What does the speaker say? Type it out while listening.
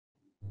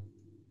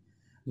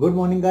Good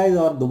morning guys.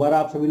 और दोबारा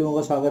आप सभी लोगों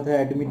का स्वागत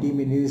है एटमी टीम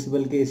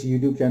इनविजिबल के इस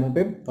यूट्यूब चैनल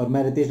पे। और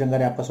मैं रितेश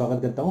रंगारे आपका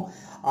स्वागत करता हूं।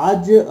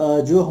 आज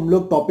जो हम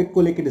लोग टॉपिक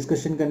को लेकर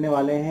डिस्कशन करने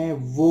वाले हैं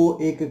वो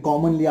एक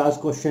कॉमनली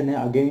आस्क्ड क्वेश्चन है।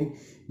 अगेन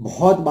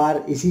बहुत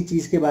बार इसी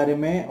चीज के बारे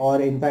में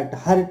और इनफैक्ट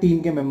हर टीम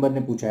के मेंबर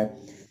ने पूछा है,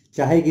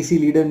 चाहे किसी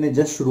लीडर ने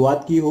जस्ट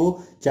शुरुआत की हो,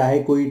 चाहे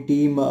कोई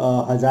टीम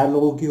 1000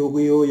 लोगों की हो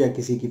गई हो, या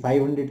किसी की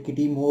 500 की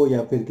टीम हो,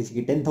 या फिर किसी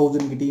की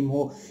 10,000 की टीम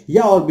हो,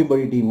 या और भी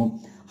बड़ी टीम हो।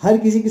 हर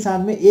किसी के साथ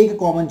में एक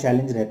कॉमन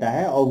चैलेंज रहता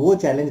है और वो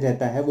चैलेंज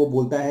रहता है, वो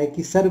बोलता है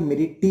कि सर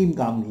मेरी टीम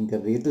काम नहीं कर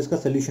रही है, तो इसका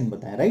सोल्यूशन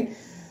बताएं। राइट।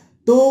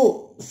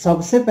 तो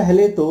सबसे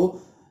पहले तो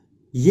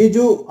ये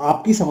जो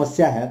आपकी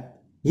समस्या है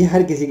ये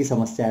हर किसी की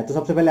समस्या है। तो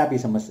सबसे पहले आप ये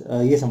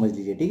समझ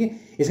लीजिए, ठीक है।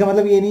 इसका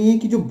मतलब ये नहीं है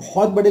कि जो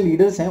बहुत बड़े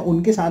लीडर्स हैं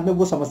उनके साथ में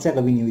वो समस्या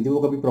कभी नहीं हुई थी, वो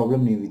कभी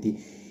प्रॉब्लम नहीं हुई थी।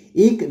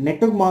 एक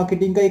नेटवर्क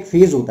मार्केटिंग का एक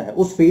फेज होता है,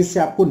 उस फेज से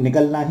आपको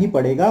निकलना ही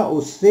पड़ेगा,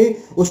 उससे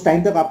उस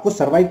टाइम तक आपको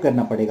सरवाइव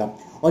करना पड़ेगा।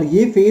 और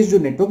ये फेज जो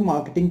नेटवर्क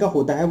मार्केटिंग का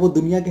होता है वो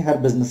दुनिया के हर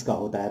बिजनेस का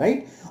होता है।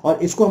 राइट। और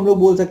इसको हम लोग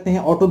बोल सकते हैं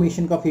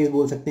ऑटोमेशन का फेज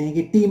बोल सकते हैं,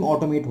 कि टीम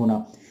ऑटोमेट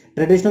होना।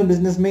 ट्रेडिशनल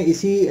बिजनेस में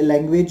इसी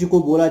लैंग्वेज को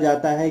बोला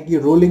जाता है कि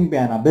रोलिंग पे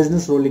आना,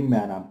 बिजनेस रोलिंग में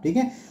आना, ठीक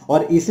है।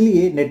 और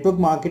इसलिए नेटवर्क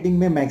मार्केटिंग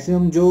में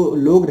मैक्सिमम जो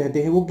लोग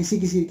रहते हैं वो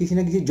किसी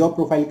ना किसी जॉब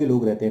प्रोफाइल के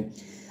लोग रहते हैं।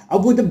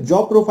 अब वो जब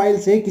जॉब प्रोफाइल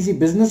से किसी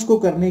बिजनेस को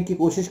करने की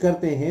कोशिश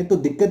करते हैं तो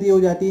दिक्कत ये हो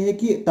जाती है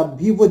कि तब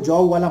भी वो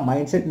जॉब वाला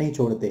माइंडसेट नहीं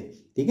छोड़ते,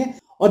 ठीक है।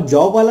 और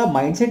जॉब वाला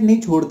माइंडसेट नहीं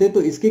छोड़ते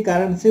तो इसके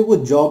कारण से वो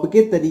जॉब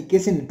के तरीके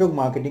से नेटवर्क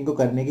मार्केटिंग को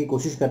करने की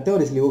कोशिश करते हैं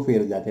और इसलिए वो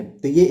फेल हो जाते हैं।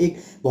 तो ये एक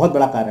बहुत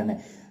बड़ा कारण है।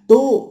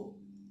 तो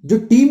जो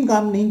टीम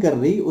काम नहीं कर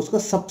रही उसका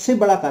सबसे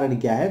बड़ा कारण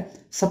क्या है?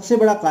 सबसे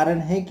बड़ा कारण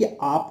है कि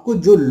आपको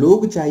जो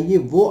लोग चाहिए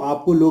वो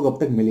आपको लोग अब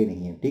तक मिले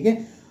नहीं है, ठीक है।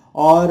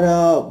 और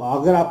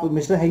अगर आप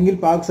मिस्टर हेंगिल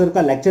पार्क सर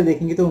का लेक्चर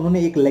देखेंगे तो उन्होंने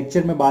एक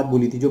लेक्चर में बात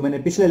बोली थी जो मैंने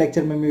पिछले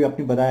लेक्चर में भी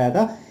अपनी बताया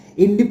था,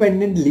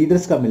 इंडिपेंडेंट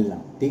लीडर्स का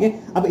मिलना, ठीक है।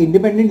 अब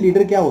इंडिपेंडेंट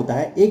लीडर क्या होता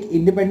है? एक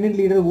इंडिपेंडेंट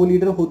लीडर वो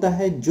लीडर होता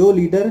है जो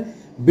लीडर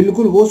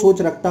बिल्कुल वो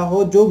सोच रखता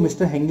हो जो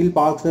मिस्टर हेंगिल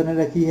पार्क सर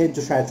ने रखी है,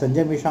 जो शायद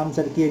संजय मेश्राम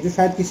सर की है, जो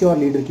शायद किसी और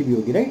लीडर की भी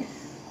होगी। राइट।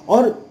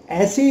 और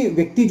ऐसे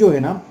व्यक्ति जो है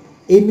ना,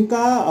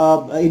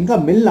 इनका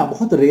मिलना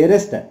बहुत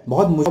रेयरेस्ट है,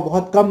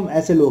 बहुत कम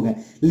ऐसे लोग हैं।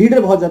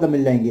 लीडर बहुत ज्यादा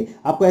मिल जाएंगे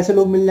आपको, ऐसे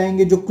लोग मिल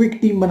जाएंगे जो क्विक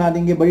टीम बना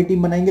देंगे, बड़ी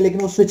टीम बनाएंगे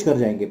लेकिन वो स्विच कर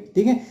जाएंगे,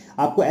 ठीक है।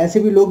 आपको ऐसे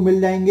भी लोग मिल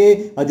जाएंगे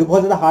जो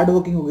बहुत ज्यादा हार्ड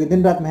वर्किंग होंगे,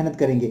 दिन रात मेहनत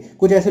करेंगे।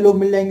 कुछ ऐसे लोग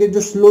मिल जाएंगे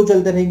जो स्लो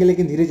चलते रहेंगे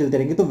लेकिन धीरे चलते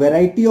रहेंगे। तो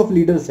वैरायटी ऑफ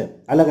लीडर्स है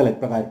अलग अलग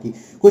प्रकार की।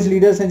 कुछ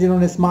लीडर्स हैं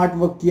जिन्होंने स्मार्ट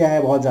वर्क किया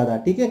है बहुत ज्यादा,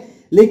 ठीक है।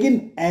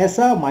 लेकिन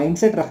ऐसा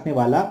माइंडसेट रखने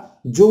वाला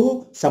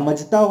जो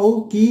समझता हो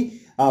कि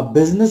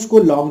बिजनेस को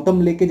लॉन्ग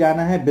टर्म लेके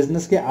जाना है,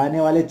 बिजनेस के आने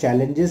वाले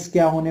चैलेंजेस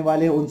क्या होने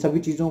वाले हैं, उन सभी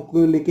चीजों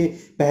को लेके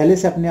पहले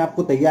से अपने आप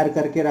को तैयार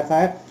करके रखा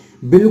है।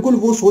 बिल्कुल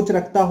वो सोच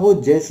रखता हो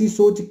जैसी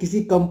सोच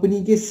किसी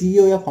कंपनी के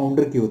सीईओ या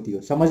फाउंडर की होती हो।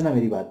 समझना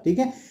मेरी बात, ठीक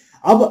है।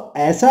 अब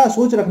ऐसा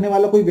सोच रखने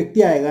वाला कोई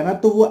व्यक्ति आएगा ना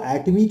तो वो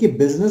एटमी के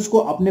बिजनेस को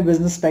अपने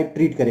बिजनेस टाइप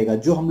ट्रीट करेगा,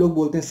 जो हम लोग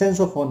बोलते हैं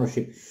सेंस ऑफ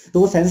ओनरशिप। तो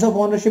वो सेंस ऑफ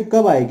ओनरशिप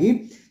कब आएगी?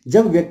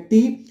 जब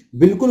व्यक्ति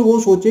बिल्कुल वो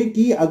सोचे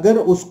कि अगर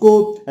उसको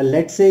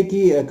लेट से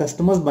कि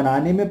कस्टमर्स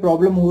बनाने में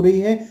प्रॉब्लम हो रही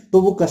है तो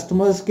वो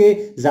कस्टमर्स के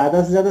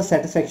ज्यादा से ज्यादा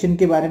सेटिस्फेक्शन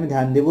के बारे में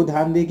ध्यान दे। वो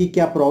ध्यान दे कि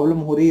क्या प्रॉब्लम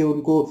हो रही है,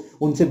 उनको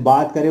उनसे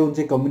बात करे,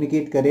 उनसे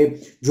कम्युनिकेट करे,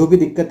 जो भी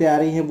दिक्कतें आ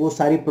रही हैं वो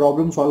सारी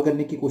प्रॉब्लम सॉल्व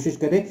करने की कोशिश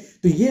करे।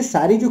 तो ये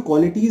सारी जो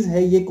क्वालिटीज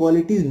है, ये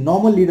क्वालिटीज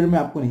नॉर्मल लीडर में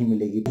आपको नहीं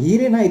मिलेगी।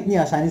 हीरे ना इतनी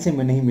आसानी से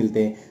नहीं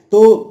मिलते हैं।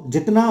 तो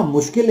जितना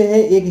मुश्किल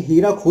है एक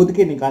हीरा खोद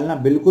के निकालना,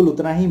 बिल्कुल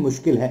उतना ही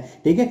मुश्किल है,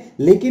 ठीक है।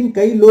 लेकिन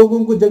कई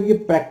लोगों को जब ये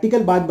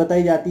प्रैक्टिकल बात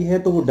बताई जाती है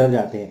तो वो डर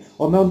जाते हैं,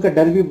 और मैं उनका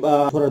डर भी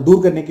थोड़ा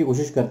दूर करने की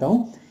कोशिश करता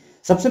हूं।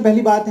 सबसे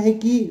पहली बात है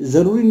कि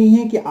जरूरी नहीं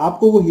है कि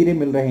आपको वो हीरे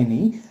मिल रहे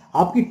नहीं,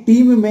 आपकी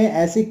टीम में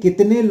ऐसे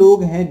कितने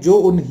लोग हैं जो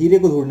उन हीरे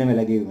को ढूंढने में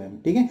लगे हुए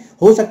हैं, ठीक है।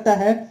 हो सकता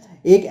है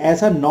एक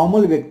ऐसा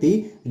नॉर्मल व्यक्ति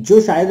जो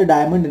शायद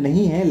डायमंड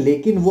नहीं है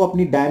लेकिन वो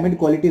अपनी डायमंड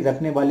क्वालिटी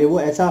रखने वाले, वो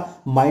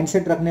ऐसा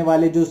माइंडसेट रखने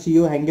वाले जो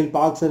सीईओ हेंगिल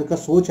पार्क सर का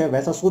सोच है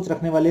वैसा सोच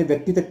रखने वाले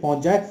व्यक्ति तक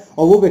पहुंच जाए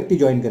और वो व्यक्ति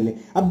ज्वाइन कर ले।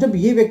 अब जब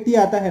ये व्यक्ति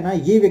आता है ना,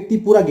 ये व्यक्ति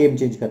पूरा गेम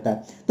चेंज करता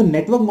है। तो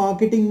नेटवर्क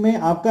मार्केटिंग में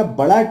आपका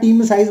बड़ा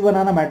टीम साइज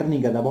बनाना मैटर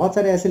नहीं करता। बहुत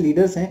सारे ऐसे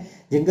लीडर्स हैं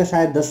जिनका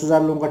शायद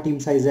 10,000 लोगों का टीम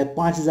साइज है,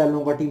 5,000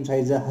 लोगों का टीम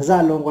साइज है,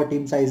 1,000 लोगों का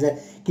टीम साइज है,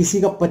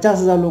 किसी का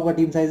 50,000 लोगों का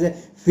टीम साइज है,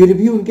 फिर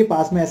भी उनके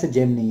पास में ऐसे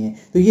जेम नहीं है।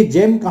 तो ये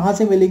जेम कहां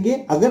से मिलेंगे?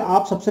 अगर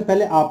आप सबसे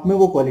पहले आप में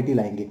वो क्वालिटी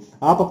लाएंगे।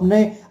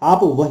 आप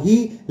वही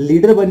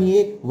लीडर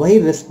बनिए, वही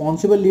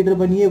रिस्पॉन्सिबल लीडर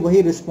बनिए,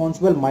 वही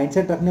रिस्पॉन्सिबल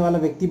माइंडसेट रखने वाला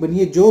व्यक्ति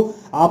बनिए जो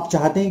आप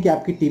चाहते हैं कि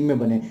आपकी टीम में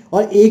बने।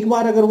 और एक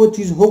बार अगर वो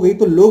चीज हो गई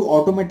तो लोग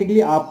ऑटोमेटिकली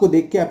आपको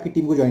देख के आपकी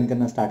टीम को ज्वाइन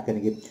करना स्टार्ट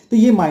करेंगे। तो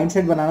ये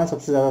माइंडसेट बनाना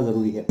सबसे ज्यादा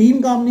जरूरी है।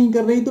 टीम काम नहीं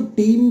कर रही तो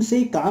टीम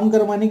से काम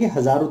करवाने के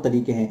हजारों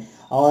तरीके हैं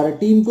और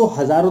टीम को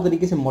हजारों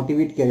तरीके से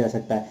मोटिवेट किया जा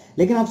सकता है।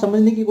 लेकिन आप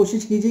समझने की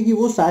कोशिश कीजिए कि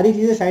वो सारी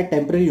चीजें शायद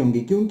टेम्पररी होंगी,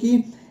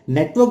 क्योंकि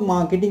नेटवर्क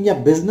मार्केटिंग या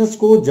बिजनेस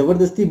को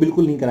जबरदस्ती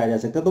बिल्कुल नहीं कराया जा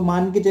सकता। तो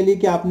मान के चलिए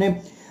कि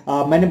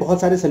मैंने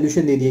बहुत सारे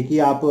सोल्यूशन दे दिए कि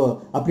आप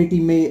अपनी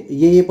टीम में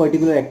ये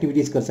पर्टिकुलर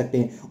एक्टिविटीज कर सकते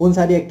हैं। उन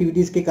सारी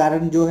एक्टिविटीज के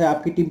कारण जो है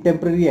आपकी टीम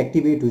टेम्पररी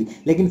एक्टिवेट हुई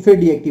लेकिन फिर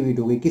डीएक्टिवेट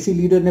हो गई। किसी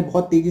लीडर ने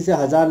बहुत तेजी से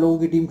 1,000 लोगों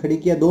की टीम खड़ी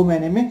किया 2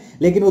 महीने में,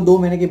 लेकिन वो 2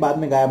 महीने के बाद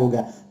में गायब हो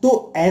गया।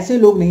 तो ऐसे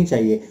लोग नहीं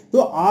चाहिए। तो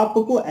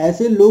आपको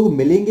ऐसे लोग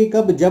मिलेंगे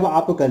कब, जब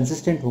आप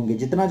कंसिस्टेंट होंगे।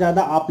 जितना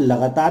ज्यादा आप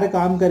लगातार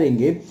काम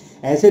करेंगे,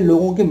 ऐसे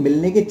लोगों के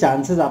मिलने के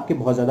चांसेस आपके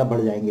बहुत ज्यादा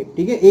बढ़ जाएंगे।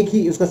 ठीक है, एक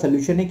ही उसका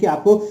सोल्यूशन है कि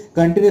आपको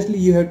continuously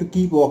you have to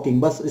keep walking,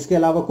 बस इसके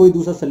अलावा कोई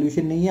दूसरा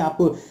सोल्यूशन नहीं है।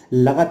 आपको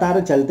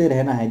लगातार चलते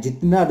रहना है।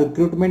 जितना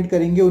रिक्रूटमेंट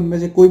करेंगे उनमें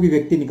से कोई भी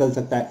व्यक्ति निकल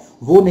सकता है,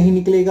 वो नहीं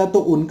निकलेगा तो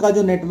उनका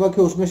जो नेटवर्क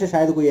है उसमें से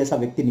शायद कोई ऐसा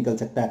व्यक्ति निकल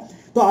सकता है।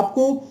 तो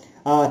आपको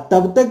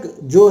तब तक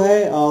जो है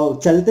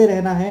चलते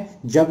रहना है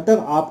जब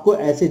तक आपको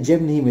ऐसे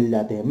जेम नहीं मिल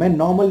जाते हैं। मैं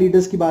नॉर्मल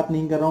लीडर्स की बात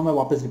नहीं कर रहा हूं, मैं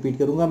वापस रिपीट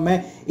करूंगा,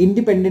 मैं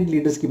इंडिपेंडेंट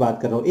लीडर्स की बात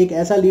कर रहा हूं। एक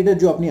ऐसा लीडर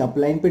जो अपनी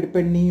अपलाइन पे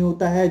डिपेंड नहीं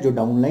होता है, जो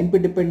डाउनलाइन पे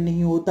डिपेंड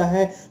नहीं होता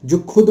है, जो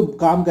खुद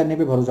काम करने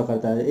पे भरोसा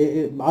करता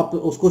है। आप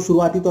उसको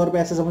शुरुआती तौर पे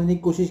ऐसे समझने की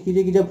कोशिश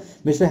कीजिए कि जब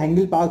मिस्टर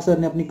हैंगिल पार्क सर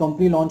ने अपनी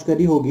कंपनी लॉन्च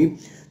करी होगी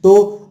तो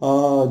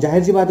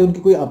जाहिर सी बात है उनकी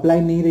कोई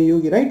अपलाइन नहीं रही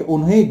होगी, राइट।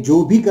 उन्हें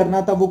जो भी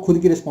करना था वो खुद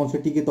की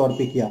रिस्पॉन्सिबिलिटी के तौर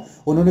पे किया।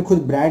 उन्होंने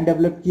खुद ब्रांड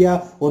डेवलप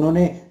किया,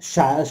 उन्होंने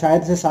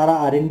शायद से सारा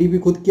R&D भी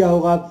खुद किया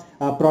होगा,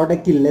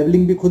 प्रोडक्ट की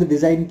लेवलिंग भी खुद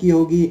डिजाइन की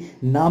होगी,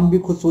 नाम भी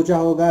खुद सोचा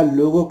होगा,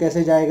 लोगो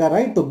कैसे जाएगा,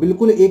 राइट। तो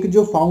बिल्कुल एक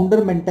जो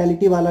फाउंडर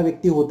मेंटालिटी वाला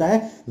व्यक्ति होता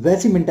है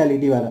वैसी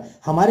मेंटालिटी वाला।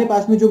 हमारे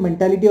पास में जो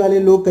मेंटालिटी वाले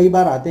लोग कई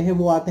बार आते हैं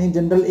वो आते हैं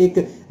जनरल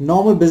एक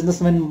नॉर्मल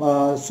बिजनेसमैन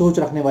सोच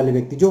रखने वाले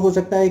व्यक्ति, जो हो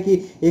सकता है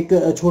कि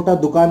एक छोटा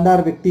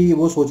दुकानदार व्यक्ति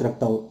वो सोच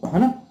रखता हो, है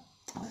ना।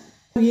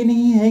 ये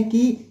नहीं है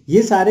कि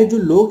ये सारे जो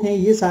लोग हैं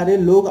ये सारे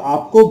लोग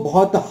आपको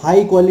बहुत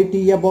हाई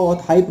क्वालिटी या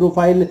बहुत हाई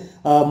प्रोफाइल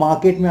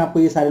मार्केट में आपको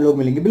ये सारे लोग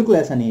मिलेंगे, बिल्कुल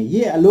ऐसा नहीं है।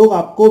 ये लोग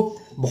आपको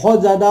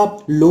बहुत ज्यादा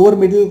लोअर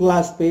मिडिल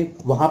क्लास पे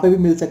वहां पे भी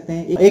मिल सकते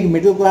हैं। एक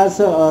मिडिल क्लास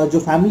जो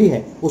फैमिली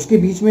है उसके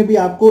बीच में भी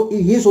आपको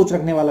ये सोच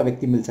रखने वाला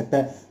व्यक्ति मिल सकता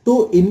है।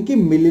 तो इनके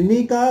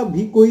मिलने का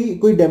भी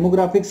कोई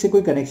डेमोग्राफिक से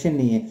कोई कनेक्शन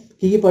नहीं है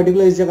कि ये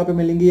पर्टिकुलर इस जगह पे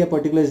मिलेंगे या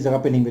पर्टिकुलर इस जगह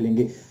पे नहीं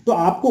मिलेंगे। तो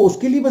आपको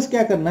उसके लिए बस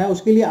क्या करना है,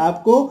 उसके लिए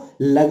आपको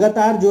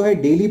लगातार जो है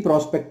डेली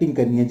प्रोस्पेक्टिंग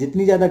करनी है।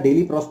 जितनी ज्यादा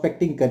डेली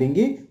प्रोस्पेक्टिंग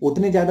करेंगे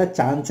उतने ज्यादा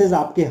चांसेस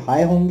आपके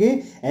हाई होंगे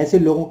ऐसे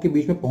लोगों के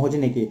बीच में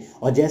पहुंचने के।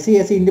 और जैसे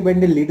ऐसे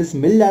इंडिपेंडेंट लीडर्स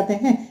मिल जाते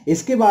हैं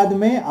इसके बाद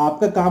में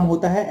आपका काम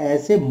होता है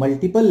ऐसे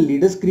मल्टीपल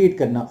लीडर्स क्रिएट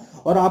करना।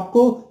 और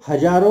आपको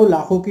हजारों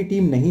लाखों की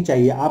टीम नहीं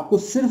चाहिए, आपको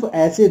सिर्फ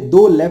ऐसे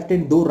 2 left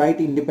and 2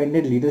 right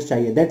independent leaders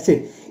चाहिए, दैट्स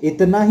इट।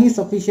 इतना ही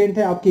सफिशिएंट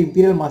है आपके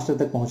इंपीरियल मास्टर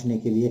तक पहुंचने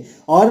के लिए।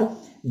 और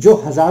जो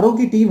हजारों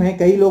की टीम है,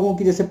 कई लोगों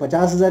की जैसे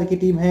 50,000 की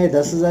टीम है,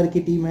 10,000 की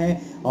टीम है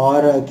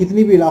और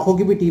कितनी भी लाखों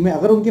की भी टीम है,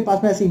 अगर उनके पास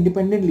में ऐसे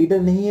इंडिपेंडेंट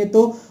लीडर नहीं है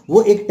तो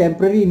वो एक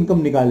टेम्पररी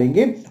इनकम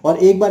निकालेंगे और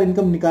एक बार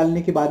इनकम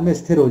निकालने के बाद में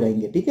स्थिर हो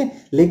जाएंगे, ठीक है।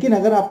 लेकिन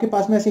अगर आपके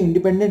पास में ऐसे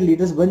इंडिपेंडेंट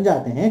लीडर्स बन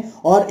जाते हैं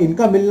और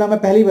इनका मिलना, मैं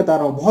पहले ही बता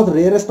रहा हूं, बहुत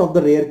rarest of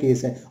the rare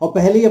case है। और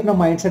पहले ही अपना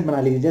माइंडसेट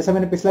बना लीजिए, जैसा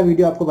मैंने पिछला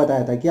वीडियो आपको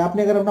बताया था कि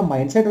आपने अगर अपना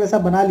माइंडसेट वैसा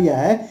बना लिया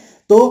है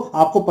तो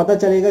आपको पता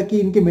चलेगा कि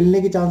इनके मिलने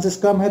के चांसेस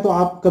कम है, तो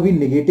आप कभी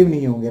नेगेटिव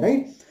नहीं होंगे,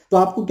 राइट। तो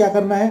आपको क्या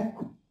करना है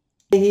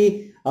ही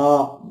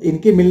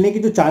इनके मिलने की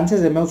जो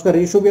चांसेस है, मैं उसका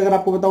रेशियो भी अगर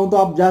आपको बताऊं तो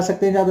आप जा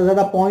सकते हैं ज्यादा से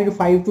ज्यादा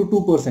 0.5 to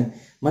 2%,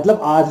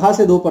 मतलब आधा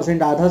से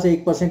 2%, आधा से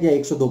 1% या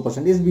 1 से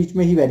 2%, इस बीच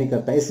में ही वेरी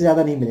करता है, इससे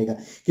ज्यादा नहीं मिलेगा।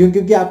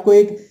 क्योंकि आपको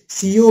एक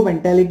सीईओ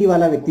मेंटालिटी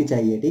वाला व्यक्ति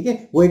चाहिए, ठीक है।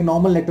 वो एक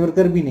नॉर्मल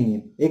नेटवर्कर भी नहीं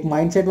है, एक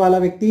माइंडसेट वाला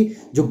व्यक्ति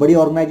जो बड़ी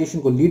ऑर्गेनाइजेशन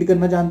को लीड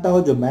करना जानता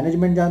हो, जो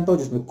मैनेजमेंट जानता हो,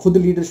 जिसमें खुद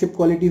लीडरशिप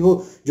क्वालिटी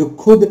हो, जो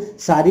खुद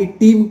सारी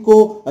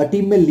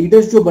टीम में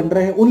लीडर्स जो बन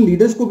रहे हैं उन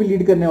लीडर्स को भी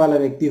लीड करने वाला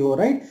व्यक्ति हो,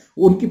 राइट।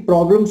 उनकी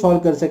प्रॉब्लम सॉल्व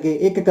कर सके,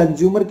 एक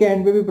कंज्यूमर के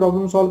एंड पे भी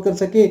प्रॉब्लम सॉल्व कर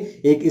सके,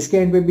 एक इसके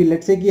एंड पे भी।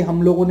 लेट्स से कि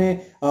हम लोगों ने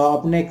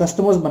अपने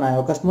कस्टमर्स बनाया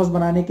और कस्टमर्स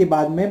बनाने के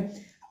बाद में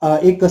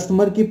एक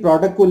कस्टमर की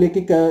प्रोडक्ट को लेके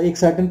एक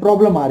सर्टेन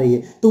प्रॉब्लम आ रही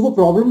है, तो वो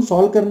प्रॉब्लम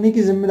सॉल्व करने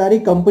की जिम्मेदारी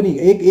कंपनी,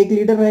 एक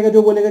लीडर रहेगा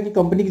जो बोलेगा कि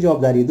कंपनी की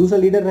जवाबदारी है, दूसरा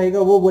लीडर रहेगा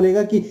वो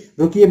बोलेगा कि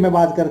रुकिए मैं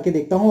बात करके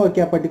देखता हूं और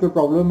क्या पर्टिकुलर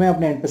प्रॉब्लम मैं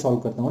अपने एंड पे सॉल्व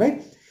करता हूं,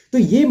 राइट। तो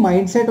ये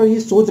माइंडसेट और ये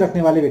सोच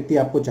रखने वाले व्यक्ति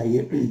आपको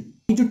चाहिए।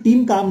 जो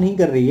टीम काम नहीं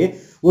कर रही है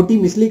वो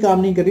टीम इसलिए काम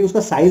नहीं कर रही, उसका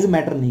साइज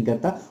मैटर नहीं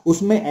करता,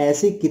 उसमें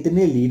ऐसे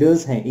कितने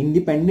लीडर्स हैं,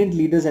 इंडिपेंडेंट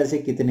लीडर्स ऐसे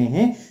कितने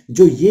हैं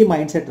जो ये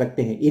माइंडसेट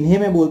रखते हैं, इन्हें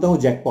मैं बोलता हूं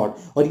जैकपॉट।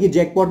 और ये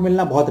जैकपॉट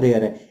मिलना बहुत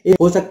रेयर है।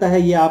 हो सकता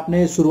है ये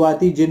आपने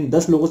शुरुआती जिन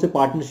 10 लोगों से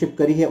पार्टनरशिप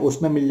करी है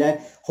उसमें मिल जाए,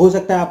 हो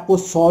सकता है आपको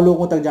 100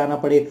 लोगों तक जाना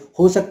पड़े,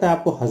 हो सकता है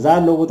आपको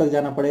 1000 लोगों तक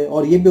जाना पड़े,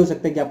 और ये भी हो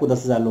सकता है कि आपको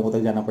 10,000 लोगों तक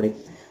जाना पड़े।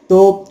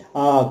 तो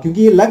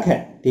क्योंकि ये लक है,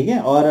 ठीक है,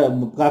 और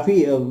काफी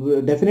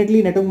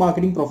definitely network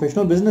marketing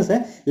professional business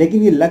है,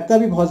 लेकिन ये लक का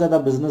भी बहुत ज्यादा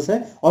बिजनेस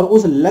है। और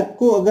उस लक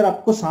को अगर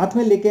आपको साथ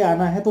में लेके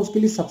आना है तो उसके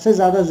लिए सबसे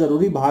ज्यादा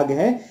जरूरी भाग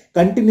है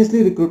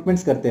कंटिन्यूसली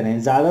रिक्रूटमेंट्स करते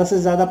रहें, ज्यादा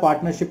से ज्यादा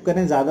पार्टनरशिप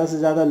करें, ज्यादा से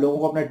ज्यादा लोगों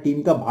को अपना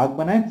टीम का भाग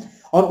बनाएं,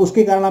 और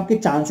उसके कारण आपके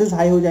चांसेस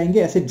हाई हो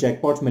जाएंगे ऐसे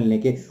जैकपॉट्स मिलने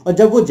के। और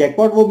जब वो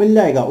जैकपॉट वो मिल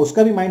जाएगा,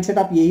 उसका भी माइंडसेट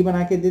आप यही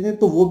बना के दे दें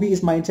तो वो भी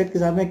इस माइंडसेट के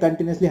साथ में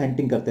कंटिन्यूसली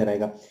हंटिंग करते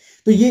रहेगा।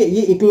 तो ये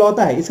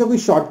इकलौता है, इसका कोई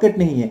शॉर्टकट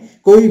नहीं है।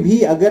 कोई भी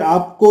अगर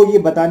आपको ये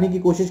बताने की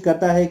कोशिश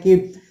करता है कि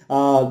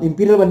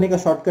इंपीरियल बनने का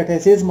शॉर्टकट है,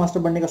 सेल्स मास्टर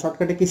बनने का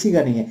शॉर्टकट है, किसी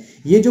का नहीं है।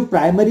 ये जो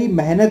प्राइमरी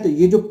मेहनत,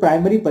 ये जो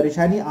प्राइमरी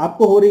परेशानी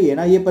आपको हो रही है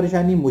ना, ये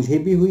परेशानी मुझे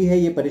भी हुई है,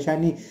 ये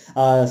परेशानी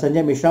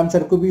संजय मिश्राम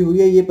सर को भी हुई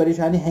है, ये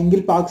परेशानी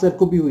हैंगिल पार्क सर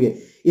को भी हुई है,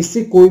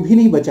 इससे कोई भी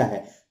नहीं बचा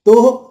है। तो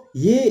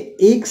ये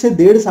 1 से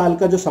 1.5 साल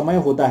का जो समय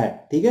होता है,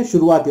 ठीक है,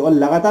 शुरुआती, और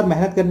लगातार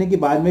मेहनत करने के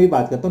बाद में भी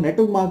बात करता हूँ,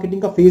 नेटवर्क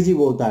मार्केटिंग का फेज ही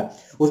वो होता है,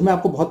 उसमें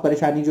आपको बहुत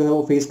परेशानी जो है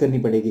वो फेस करनी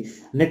पड़ेगी।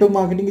 नेटवर्क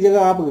मार्केटिंग की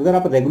जगह आप अगर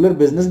आप रेगुलर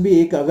बिजनेस भी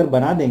एक अगर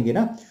बना देंगे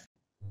ना,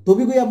 तो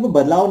भी कोई आपको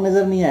बदलाव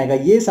नजर नहीं आएगा।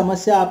 ये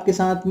समस्या आपके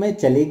साथ में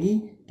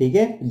चलेगी, ठीक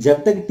है,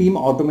 जब तक टीम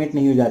ऑटोमेट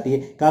नहीं हो जाती है।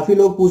 काफी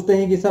लोग पूछते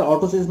हैं कि सर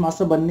ऑटो सेल्स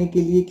मास्टर बनने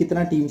के लिए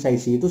कितना टीम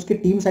साइज चाहिए, तो उसके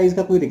टीम साइज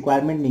का कोई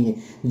रिक्वायरमेंट नहीं है।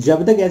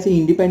 जब तक ऐसे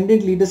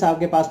इंडिपेंडेंट लीडर्स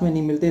आपके पास में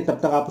नहीं मिलते, तब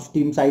तक आप उस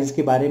टीम साइज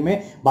के बारे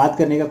में बात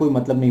करने का कोई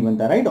मतलब नहीं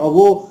बनता, राइट। और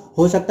वो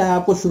हो सकता है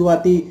आपको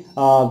शुरुआती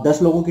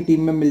 10 लोगों की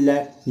टीम में मिल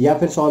जाए, या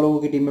फिर 100 लोगों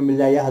की टीम में मिल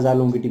जाए, या 1000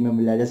 लोगों की टीम में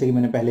मिल जाए, जैसे कि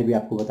मैंने पहले भी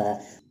आपको बताया।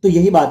 तो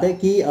यही बात है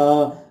कि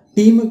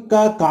टीम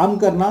का काम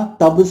करना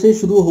तब से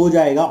शुरू हो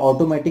जाएगा,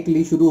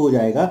 ऑटोमेटिकली शुरू हो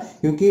जाएगा,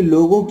 क्योंकि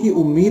लोगों की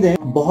उम्मीदें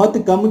बहुत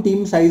कम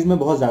टीम साइज में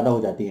बहुत ज्यादा हो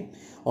जाती है।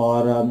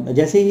 और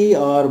जैसे ही,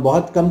 और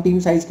बहुत कम टीम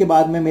साइज के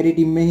बाद में मेरी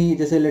टीम में ही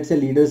जैसे लेट्स से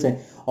लीडर्स हैं,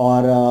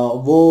 और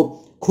वो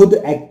खुद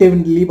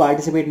एक्टिवली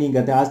पार्टिसिपेट नहीं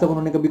करते, आज तक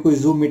उन्होंने कभी कोई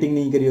जूम मीटिंग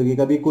नहीं करी होगी,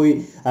 कभी कोई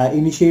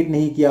इनिशिएट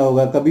नहीं किया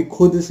होगा, कभी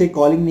खुद से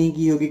कॉलिंग नहीं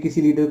की होगी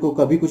किसी लीडर को,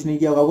 कभी कुछ नहीं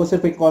किया होगा, वो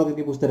सिर्फ एक कॉल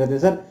करके पूछते रहते हैं,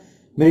 सर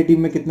मेरी टीम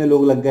में कितने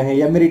लोग लग गए हैं,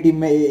 या मेरी टीम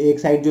में एक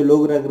साइड जो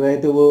लोग लग रहे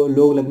थे वो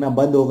लोग लगना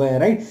बंद हो गए हैं,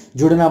 राइट,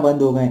 जुड़ना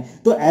बंद हो गए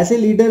हैं। तो ऐसे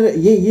लीडर,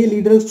 ये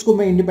लीडर्स को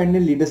मैं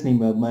इंडिपेंडेंट लीडर्स नहीं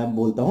मैं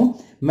बोलता हूं,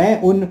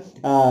 मैं उन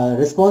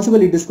रिस्पॉन्सिबल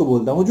लीडर्स को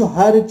बोलता हूं जो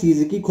हर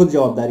चीज की खुद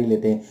जवाबदारी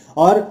लेते हैं।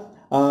 और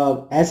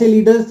ऐसे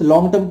लीडर्स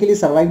लॉन्ग टर्म के लिए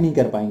सर्वाइव नहीं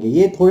कर पाएंगे,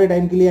 ये थोड़े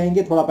टाइम के लिए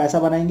आएंगे, थोड़ा पैसा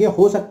बनाएंगे,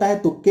 हो सकता है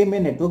तुक्के में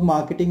नेटवर्क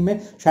मार्केटिंग में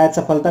शायद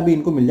सफलता भी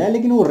इनको मिल जाए,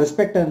 लेकिन वो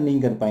रिस्पेक्ट अर्न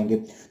नहीं कर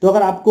पाएंगे। तो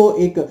अगर आपको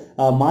एक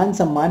मान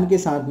सम्मान के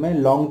साथ में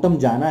लॉन्ग टर्म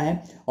जाना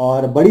है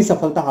और बड़ी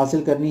सफलता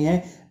हासिल करनी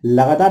है,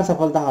 लगातार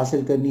सफलता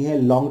हासिल करनी है,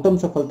 लॉन्ग टर्म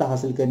सफलता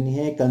हासिल करनी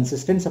है,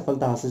 कंसिस्टेंट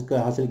सफलता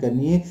हासिल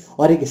करनी है,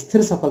 और एक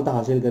स्थिर सफलता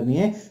हासिल करनी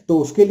है, तो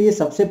उसके लिए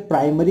सबसे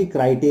प्राइमरी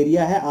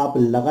क्राइटेरिया है आप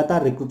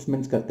लगातार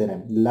रिक्रूटमेंट करते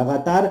रहें,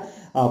 लगातार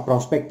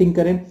प्रोस्पेक्टिंग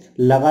करें,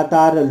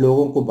 लगातार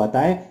लोगों को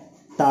बताएं,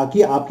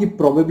 ताकि आपकी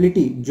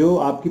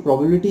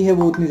प्रोबेबिलिटी है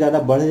वो उतनी ज्यादा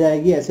बढ़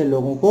जाएगी, ऐसे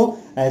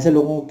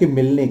लोगों के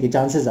मिलने के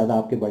चांसेस ज्यादा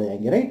आपके बढ़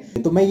जाएंगे,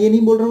 राइट। तो मैं ये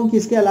नहीं बोल रहा हूं कि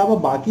इसके अलावा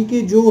बाकी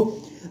के जो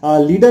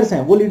लीडर्स हैं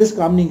वो लीडर्स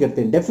काम नहीं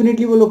करते,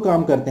 डेफिनेटली वो लोग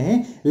काम करते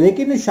हैं,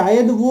 लेकिन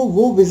शायद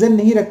वो विजन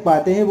नहीं रख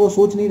पाते हैं, वो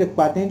सोच नहीं रख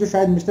पाते हैं जो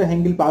शायद मिस्टर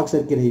हेंगल पार्क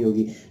सर की रही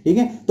होगी, ठीक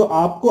है। तो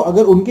आपको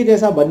अगर उनके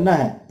जैसा बनना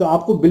है, तो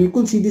आपको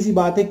बिल्कुल सीधी सी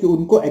बात है कि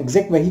उनको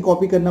एग्जैक्ट वही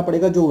कॉपी करना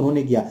पड़ेगा जो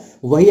उन्होंने किया,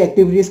 वही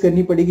एक्टिविटीज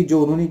करनी पड़ेगी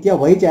जो उन्होंने किया,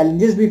 वही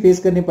चैलेंजेस भी फेस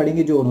करने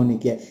पड़ेंगे जो उन्होंने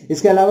किया।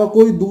 इसके अलावा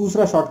कोई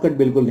दूसरा शॉर्टकट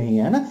बिल्कुल नहीं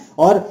है ना।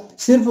 और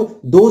सिर्फ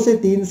 2 से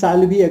 3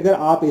 साल भी अगर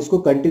आप इसको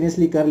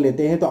कंटिन्यूसली कर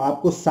लेते हैं, तो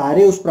आपको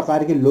सारे उस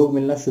प्रकार के लोग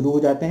मिलना शुरू हो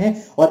जाते हैं।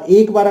 और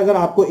एक बार अगर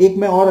आपको, एक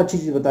मैं और अच्छी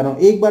चीज बता रहा हूं,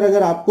 एक बार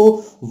अगर आपको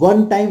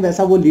वन टाइम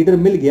वैसा वो लीडर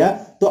मिल गया,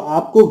 तो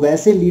आपको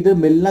वैसे लीडर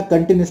मिलना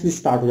कंटिन्यूसली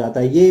स्टार्ट हो जाता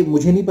है। ये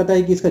मुझे नहीं पता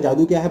है कि इसका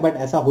जादू क्या है, बट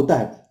ऐसा होता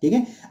है, ठीक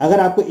है। अगर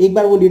आपको एक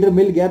बार वो लीडर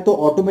मिल गया, तो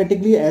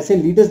ऑटोमेटिकली ऐसे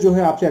लीडर्स जो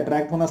है आपसे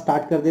अट्रैक्ट होना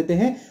स्टार्ट कर देते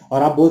हैं,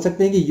 और आप बोल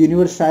सकते हैं कि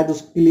यूनिवर्स शायद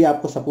उसके लिए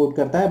आपको सपोर्ट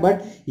करता है।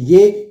 बट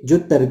ये जो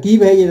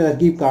तरकीब है, ये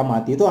तरकीब काम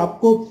आती है। तो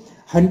आपको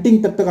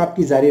हंटिंग तब तक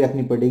आपकी जारी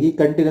रखनी पड़ेगी,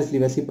 कंटिन्यूसली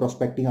वैसी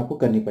प्रोस्पेक्टिंग आपको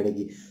करनी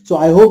पड़ेगी। सो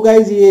आई होप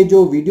गाइज ये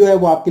जो वीडियो है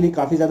वो आपके लिए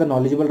काफी ज्यादा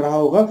नॉलेजेबल रहा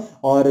होगा।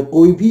 और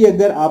कोई भी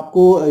अगर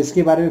आपको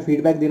इसके बारे में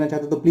फीडबैक देना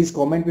चाहते हो तो प्लीज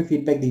कमेंट पे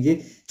फीडबैक दीजिए,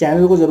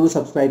 चैनल को जरूर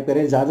सब्सक्राइब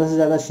करें, ज्यादा से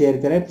ज्यादा शेयर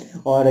करें,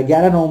 और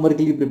 11 नवंबर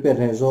के लिए प्रिपेयर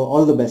रहें। So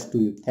all the best to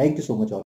you, thank you so much all.